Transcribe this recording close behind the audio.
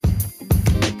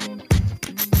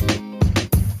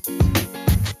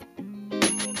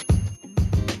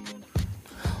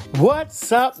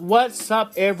What's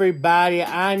up, everybody?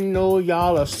 I know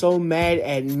y'all are so mad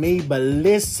at me, but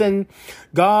listen,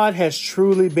 God has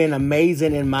truly been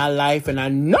amazing in my life, and I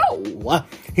know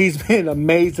He's been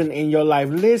amazing in your life.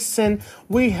 Listen,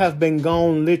 we have been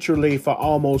gone literally for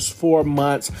almost 4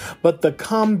 months, but the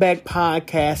Comeback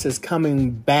Podcast is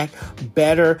coming back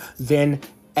better than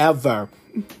ever.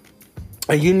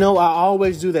 And you know, I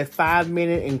always do that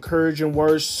 5-minute encouraging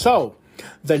words. So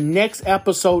the next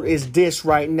episode is this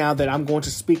right now that I'm going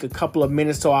to speak a couple of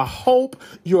minutes. So I hope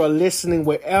you are listening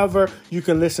wherever you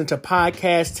can listen to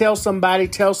podcasts. Tell somebody,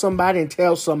 and tell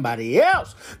somebody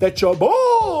else that your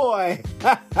boy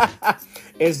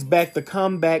is back. The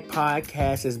Comeback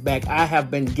Podcast is back. I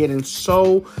have been getting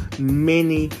so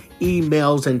many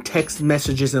emails and text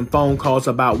messages and phone calls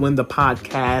about when the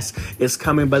podcast is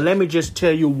coming. But let me just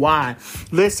tell you why.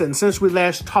 Listen, since we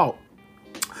last talked,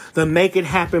 the Make It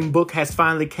Happen book has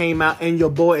finally came out, and your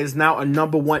boy is now a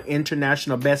 #1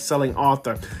 international best-selling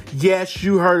author. Yes,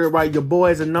 you heard it right. Your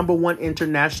boy is a #1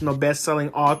 international best-selling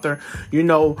author. You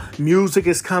know, music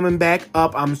is coming back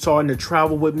up. I'm starting to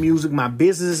travel with music. My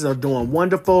businesses are doing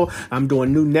wonderful. I'm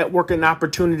doing new networking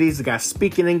opportunities. I got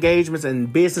speaking engagements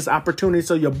and business opportunities.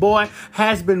 So your boy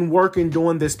has been working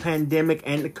during this pandemic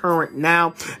and the current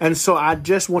now. And so I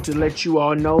just want to let you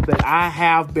all know that I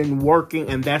have been working,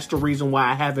 and that's the reason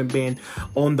why I haven't been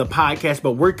on the podcast,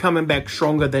 but we're coming back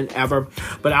stronger than ever.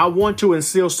 But I want to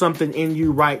instill something in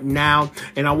you right now,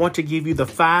 and I want to give you the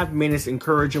 5 minutes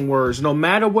encouraging words. No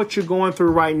matter what you're going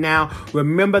through right now,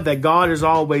 remember that God is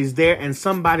always there, and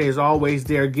somebody is always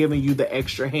there giving you the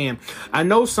extra hand. I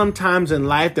know sometimes in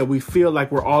life that we feel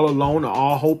like we're all alone or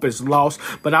all hope is lost,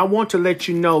 but I want to let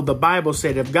you know the Bible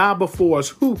said, if God before us,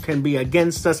 who can be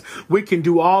against us? We can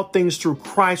do all things through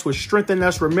Christ, which strengthen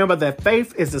us. Remember that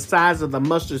faith is the size of the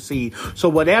mustard seed. So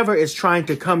whatever is trying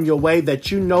to come your way,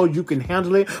 that you know you can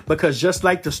handle it, because just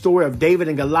like the story of David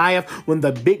and Goliath, when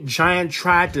the big giant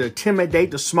tried to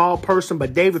intimidate the small person,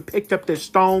 but David picked up this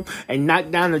stone and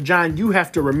knocked down the giant, you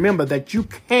have to remember that you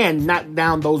can knock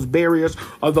down those barriers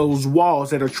or those walls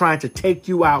that are trying to take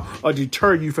you out or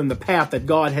deter you from the path that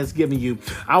God has given you.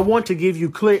 I want to give you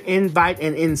clear invite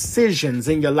and incisions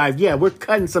in your life. Yeah, we're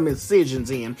cutting some incisions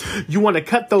in. You want to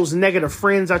cut those negative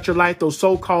friends out your life, those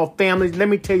so-called families. Let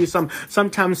me tell you something.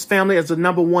 Sometimes family is the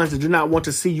 #1 that do not want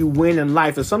to see you win in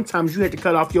life. And sometimes you have to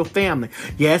cut off your family.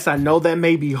 Yes, I know that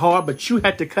may be hard, but you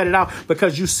have to cut it out,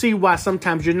 because you see why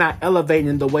sometimes you're not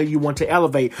elevating the way you want to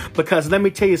elevate. Because let me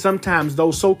tell you, sometimes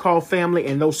those so-called family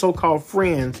and those so-called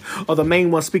friends are the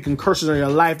main ones speaking curses on your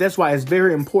life. That's why it's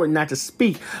very important not to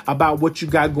speak about what you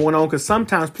got going on, because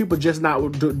sometimes people just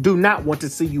do not want to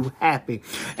see you happy.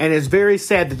 And it's very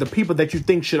sad that the people that you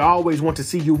think should always want to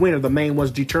see you win are the main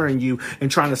ones deterring you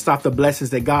and trying to stop the blessings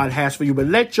that God has for you. But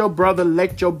let your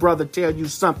brother tell you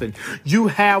something. You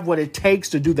have what it takes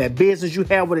to do that business. You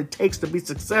have what it takes to be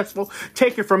successful.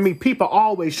 Take it from me. People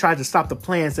always try to stop the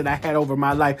plans that I had over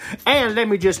my life. And let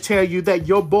me just tell you that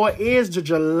your boy is the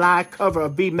July cover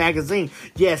of B Magazine.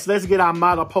 Yes, let's get our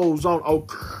model pose on.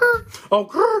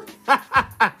 Okay.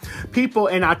 People,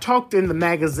 and I talked in the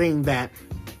magazine that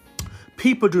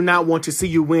people do not want to see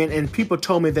you win, and people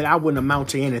told me that I wouldn't amount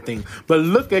to anything. But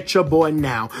look at your boy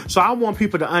now. So I want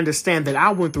people to understand that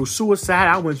I went through suicide,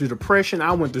 I went through depression,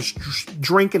 I went through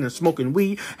drinking and smoking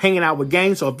weed, hanging out with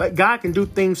gangs. So if God can do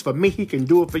things for me, He can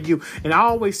do it for you. And I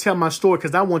always tell my story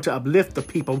because I want to uplift the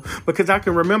people, because I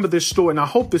can remember this story, and I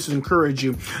hope this encourages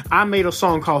you. I made a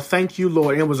song called Thank You,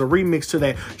 Lord, and it was a remix to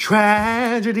that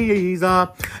Tragedies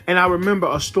Up. And I remember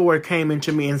a story came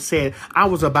into me and said I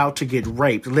was about to get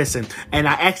raped. Listen. And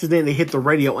I accidentally hit the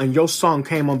radio, and your song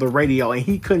came on the radio, and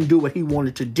he couldn't do what he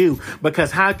wanted to do,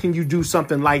 because how can you do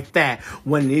something like that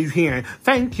when you're hearing,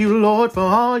 thank you, Lord, for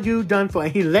all you done for,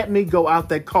 and He let me go out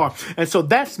that car. And so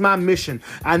that's my mission.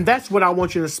 And that's what I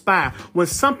want you to aspire. When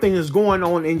something is going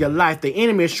on in your life, the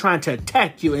enemy is trying to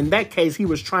attack you. In that case, he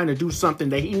was trying to do something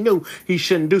that he knew he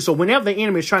shouldn't do. So whenever the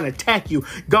enemy is trying to attack you,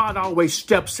 God always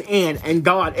steps in, and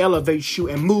God elevates you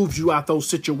and moves you out those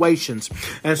situations.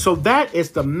 And so that is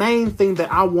the main thing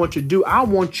that I want to do. I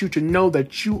want you to know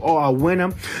that you are a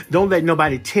winner. Don't let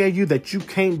nobody tell you that you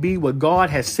can't be what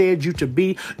God has said you to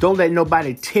be. Don't let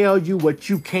nobody tell you what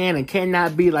you can and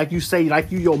cannot be. Like you say,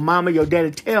 like your mama, your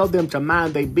daddy, tell them to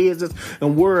mind their business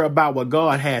and worry about what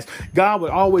God has. God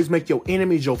would always make your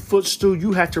enemies your footstool.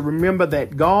 You have to remember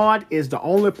that God is the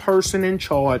only person in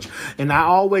charge. And I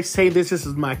always say this is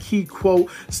my key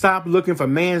quote: stop looking for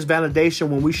man's validation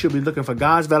when we should be looking for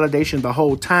God's validation the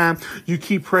whole time. You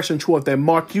keep pressing towards toward their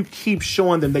mark. You keep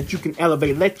showing them that you can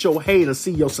elevate. Let your haters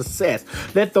see your success.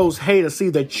 Let those haters see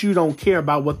that you don't care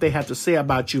about what they have to say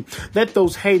about you. Let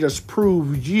those haters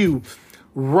prove you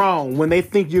wrong when they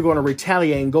think you're going to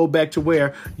retaliate and go back to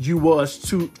where you was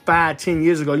 2, 5, 10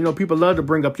 years ago. You know, people love to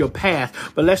bring up your past,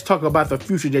 but let's talk about the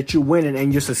future, that you're winning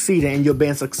and you're succeeding and you're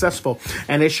being successful,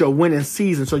 and it's your winning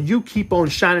season. So you keep on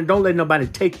shining. Don't let nobody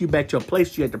take you back to a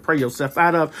place you had to pray yourself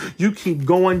out of. You keep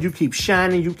going, you keep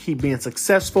shining, you keep being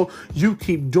successful, you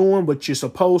keep doing what you're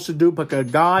supposed to do,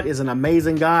 because God is an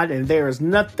amazing God, and there is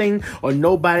nothing or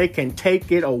nobody can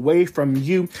take it away from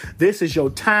you. This is your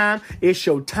time. It's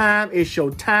your time. It's your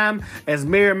time. As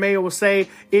Mary May will say,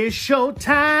 it's your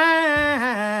time.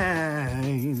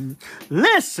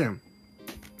 Listen,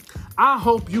 I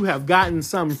hope you have gotten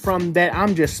something from that.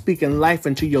 I'm just speaking life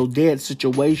into your dead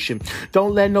situation.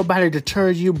 Don't let nobody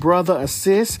deter you, brother or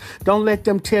sis. Don't let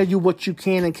them tell you what you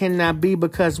can and cannot be,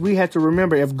 because we have to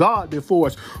remember, if God before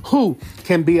us, who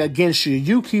can be against you?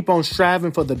 You keep on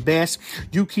striving for the best.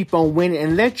 You keep on winning,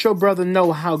 and let your brother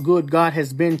know how good God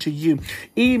has been to you.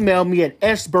 Email me at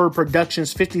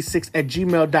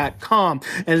sbirdproductions56@gmail.com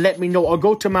and let me know, or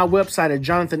go to my website at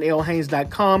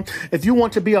jonathanlhaynes.com. If you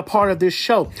want to be a part of this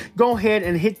show, go ahead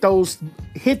and hit those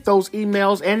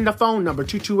emails and the phone number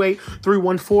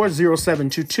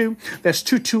 228-314-0722. That's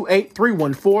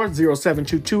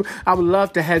 228-314-0722. I would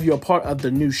love to have you a part of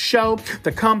the new show.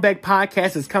 The Comeback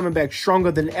Podcast is coming back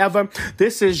stronger than ever.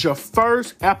 This is your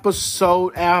first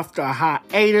episode after a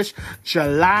hiatus,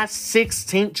 July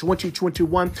 16th,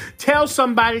 2021. Tell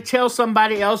somebody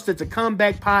else that the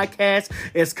Comeback Podcast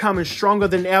is coming stronger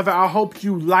than ever. I hope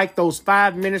you like those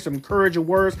 5 minutes of encouraging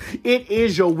words. It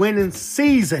is your winning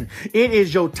season. It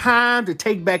is your time to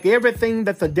take back everything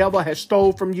that the devil has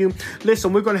stole from you.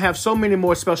 Listen, we're going to have so many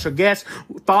more special guests.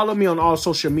 Follow me on all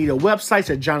social media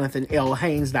websites at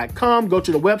jonathanlhaynes.com. Go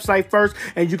to the website first,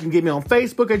 and you can get me on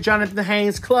Facebook at Jonathan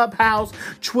Haynes, Clubhouse,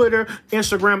 Twitter,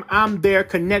 Instagram. I'm there.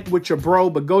 Connect with your bro,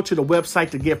 but go to the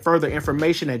website to get further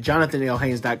information at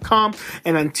jonathanlhaynes.com.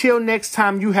 And until next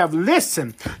time you have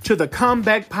listened to the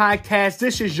Comeback Podcast,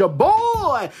 this is your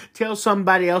boy. Tell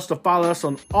somebody else to follow us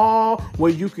on all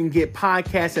where you can get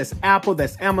podcasts. That's Apple,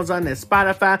 that's Amazon, that's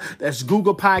Spotify, that's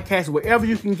Google Podcasts, wherever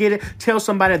you can get it. Tell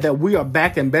somebody that we are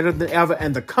back and better than ever,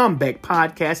 and the Comeback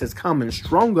Podcast is coming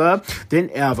stronger than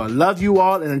ever. Love you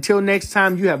all, and until next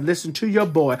time, you have listened to your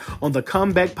boy on the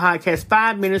Comeback Podcast,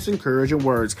 5 minutes encouraging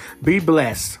words. Be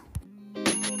blessed.